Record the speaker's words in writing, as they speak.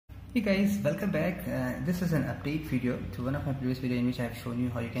Hey guys, welcome back. This is an update video to one of my previous video in which I have shown you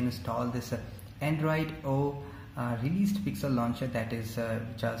how you can install this Android O released Pixel launcher that is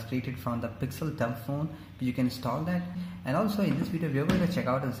which was created from the Pixel dumb phone. You can install that, and also in this video we are going to check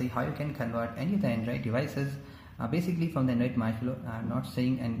out and see how you can convert any of the Android devices basically from the Android Marshmallow. I'm not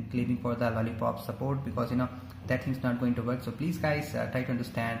saying and claiming for the Lollipop support because that thing's not going to work. So please guys try to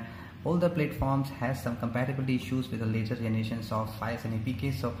understand. All the platforms has some compatibility issues with the later generations of files and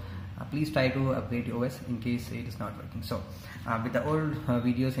APK. So please try to upgrade your OS in case it is not working. So with the old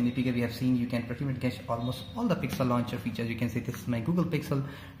videos in APK we have seen, you can pretty much get almost all the Pixel launcher features. You can see this is my Google Pixel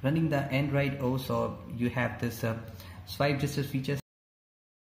running the Android O. So you have this swipe gesture features.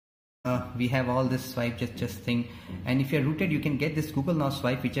 We have all this swipe just thing, and if you're rooted you can get this Google Now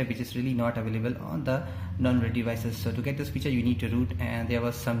swipe feature, which is really not available on the non-root devices. So to get this feature you need to root, and there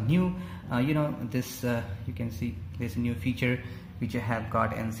was some new you can see there's a new feature which I have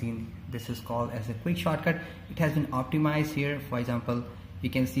got and seen. This is called as a quick shortcut. It has been optimized here. For example, you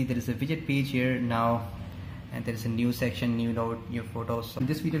can see there is a widget page here now, and there is a new section, new note, new photos. So in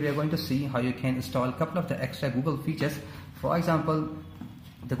this video we are going to see how you can install a couple of the extra Google features. For example,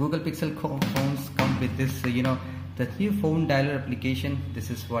 the Google Pixel phones come with this the new phone dialer application.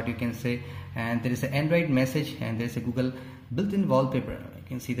 This is what you can say, and there is an Android message, and there is a Google built-in wallpaper. You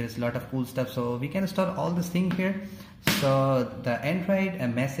can see there is a lot of cool stuff, so we can install all this thing here. So the Android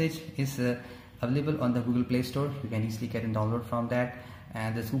message is available on the Google Play Store. You can easily get and download from that,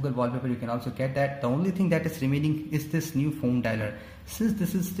 and this Google wallpaper you can also get that. The only thing that is remaining is this new phone dialer. Since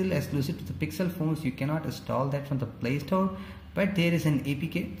this is still exclusive to the Pixel phones, you cannot install that from the Play Store, but there is an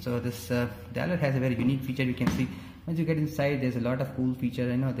APK. So this dialer has a very unique feature. You can see once you get inside there's a lot of cool feature.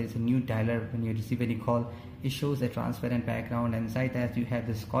 There's a new dialer. When you receive any call, it shows a transparent background, and inside that you have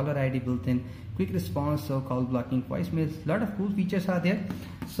this caller ID built in, quick response, so call blocking, voicemails. A lot of cool features are there.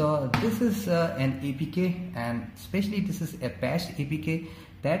 So this is an APK, and especially this is a patched APK.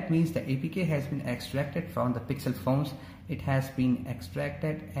 That means the APK has been extracted from the Pixel phones. It has been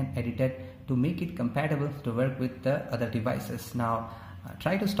extracted and edited to make it compatible to work with the other devices. Now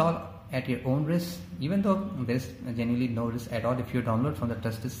try to install at your own risk, even though there is genuinely no risk at all if you download from the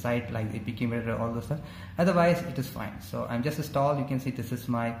trusted site like APK Mirror, all those stuff. Otherwise it is fine. So I'm just installed. You can see this is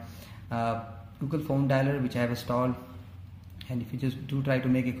my Google phone dialer which I have installed, and if you just do try to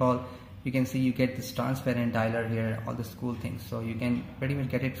make a call, you can see you get this transparent dialer here, all this cool things. So you can pretty much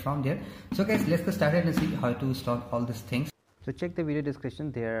get it from there. So guys, let's get started and see how to install all these things. So check the video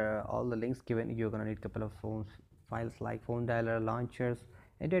description, there are all the links given. You're gonna need a couple of files like phone dialer, launchers,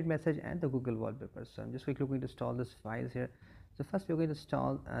 Android message, and the Google wallpaper. So I'm just quickly going to install these files here. So first we're going to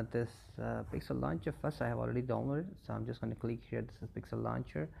install this Pixel launcher. First I have already downloaded, so I'm just going to click here. This is Pixel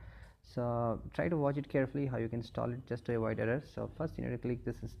launcher. So try to watch it carefully how you can install it just to avoid errors. So first you need to click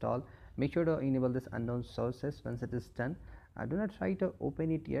this install. Make sure to enable this unknown sources. Once it is done, do not try to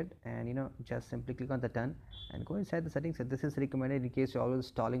open it yet, and just simply click on the done and go inside the settings. So this is recommended in case you're always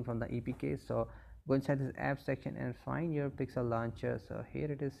installing from the APK. So go inside this app section and find your Pixel launcher. So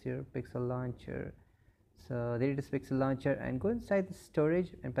here it is, your Pixel launcher. So there it is, Pixel launcher, and go inside the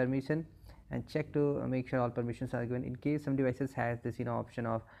storage and permission and check to make sure all permissions are given. In case some devices has this option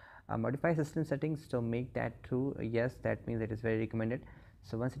of modify system settings, so make that true. Yes, that means it is very recommended.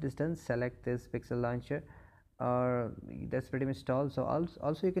 So once it is done, select this Pixel launcher, or that's pretty much installed. So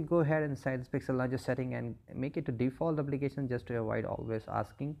also you can go ahead inside this Pixel launcher setting and make it to default application just to avoid always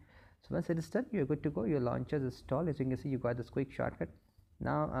asking. So once it is done, you're good to go. Your launcher is installed. As you can see, you got this quick shortcut.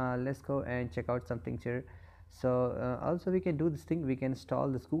 Now let's go and check out some things here. So also we can do this thing. We can install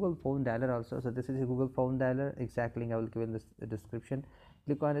this Google phone dialer also. So this is a Google phone dialer, exactly I will give in this description.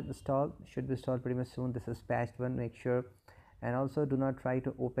 Click on it, install. Should be installed pretty much soon. This is patched one, make sure. And also do not try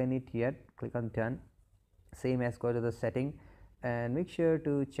to open it yet. Click on done. Same as go to the setting and make sure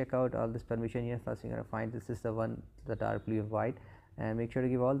to check out all this permission here. First you're going to find this is the one, the dark blue and white, and make sure to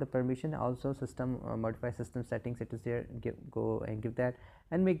give all the permission. Also system modify system settings, it is there. Go and give that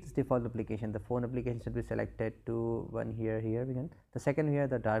and make this default application. The phone application should be selected to one here we can, the second here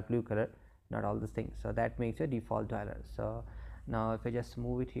the dark blue color, not all these things. So that makes your default dialer. So now if I just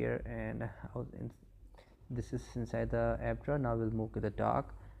move it here, and this is inside the app drawer. Now we'll move to the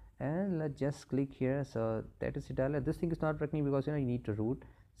dock and let's just click here. So that is the dialer. This thing is not working because you need to root.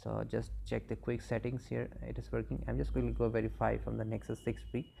 So just check the quick settings here, it is working. I'm just going to go verify from the Nexus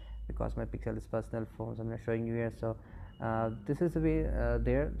 6P because my Pixel is personal phone, so I'm not showing you here. So this is the way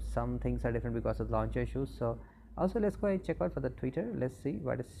there. Some things are different because of launcher issues. So also let's go and check out for the Twitter. Let's see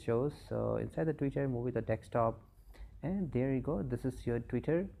what it shows. So inside the Twitter, move with the desktop, and there you go. This is your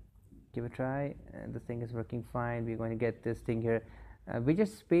Twitter. Give it a try, and this thing is working fine. We're going to get this thing here,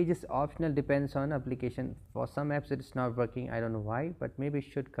 Widgets page is optional, depends on application. For some apps it is not working, I don't know why, but maybe it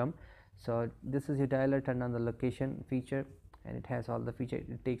should come. So this is your dialer. Turn on the location feature, and it has all the feature.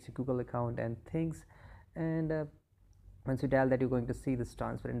 It takes your Google account and things, and once you dial that, you're going to see this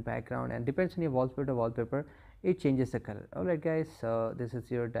transparent background, and depends on your wallpaper, it changes the color. Alright guys, so this is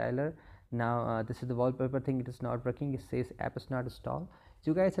your dialer. Now this is the wallpaper thing. It is not working. It says app is not installed,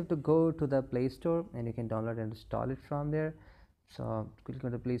 so you guys have to go to the Play Store and you can download and install it from there. So click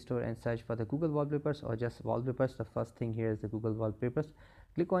on the Play Store and search for the Google Wallpapers, or just Wallpapers. The first thing here is the Google Wallpapers.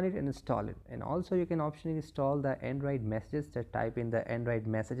 Click on it and install it. And also you can optionally install the Android messages. Just type in the Android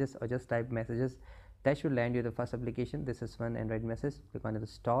messages, or just type messages. That should land you the first application. This is one Android message. Click on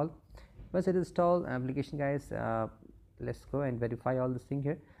install. Once it is installed application, guys, let's go and verify all this thing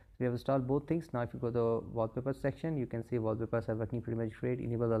here. We have installed both things. Now if you go to the wallpaper section, you can see wallpapers are working pretty much great.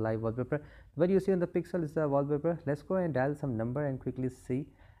 Enable the live wallpaper. What you see on the pixel is the wallpaper. Let's go and dial some number and quickly see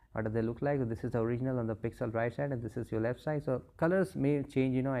what do they look like. So this is the original on the pixel right side, and this is your left side. So colors may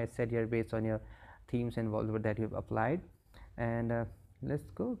change, you know, I said here, based on your themes and wallpaper that you've applied. And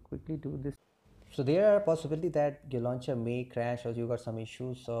let's go quickly do this. So there are a possibility that your launcher may crash or you got some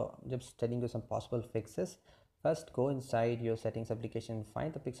issues. So I'm just telling you some possible fixes. First, go inside your settings application,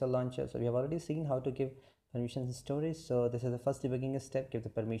 find the pixel launcher. So we have already seen how to give permissions and storage. So this is the first debugging step. Give the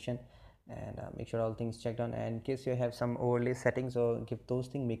permission and make sure all things checked on, and in case you have some overlay settings, or give those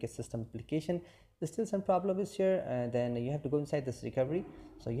things, make a system application. There's still some problem is here, and then you have to go inside this recovery.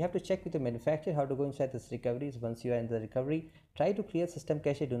 So you have to check with the manufacturer how to go inside this recovery. So once you are in the recovery, try to clear system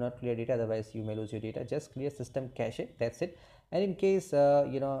cache. Do not clear data, otherwise you may lose your data. Just clear system cache, that's it. And in case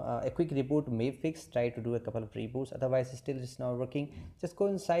a quick reboot may fix, try to do a couple of reboots, otherwise still it's not working. Just go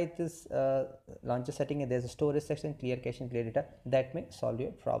inside this launcher setting, and there's a storage section, clear cache and clear data. That may solve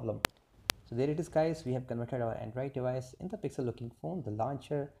your problem. So there it is guys, we have converted our Android device in the pixel looking phone, the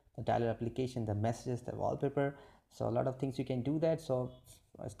launcher, the dialer application, the messages, the wallpaper. So a lot of things you can do that. So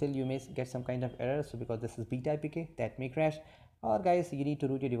still you may get some kind of error, so because this is beta APK, that may crash, or guys you need to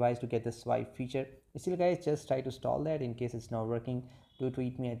root your device to get the swipe feature. Still guys, just try to install that. In case it's not working, do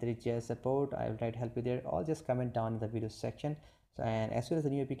tweet me at the JS support. I will try to help you there, or just comment down in the video section. So, and as soon as the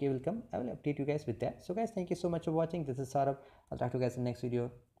new APK will come, I will update you guys with that. So guys, thank you so much for watching. This is Saurabh. I'll talk to you guys in the next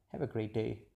video. Have a great day.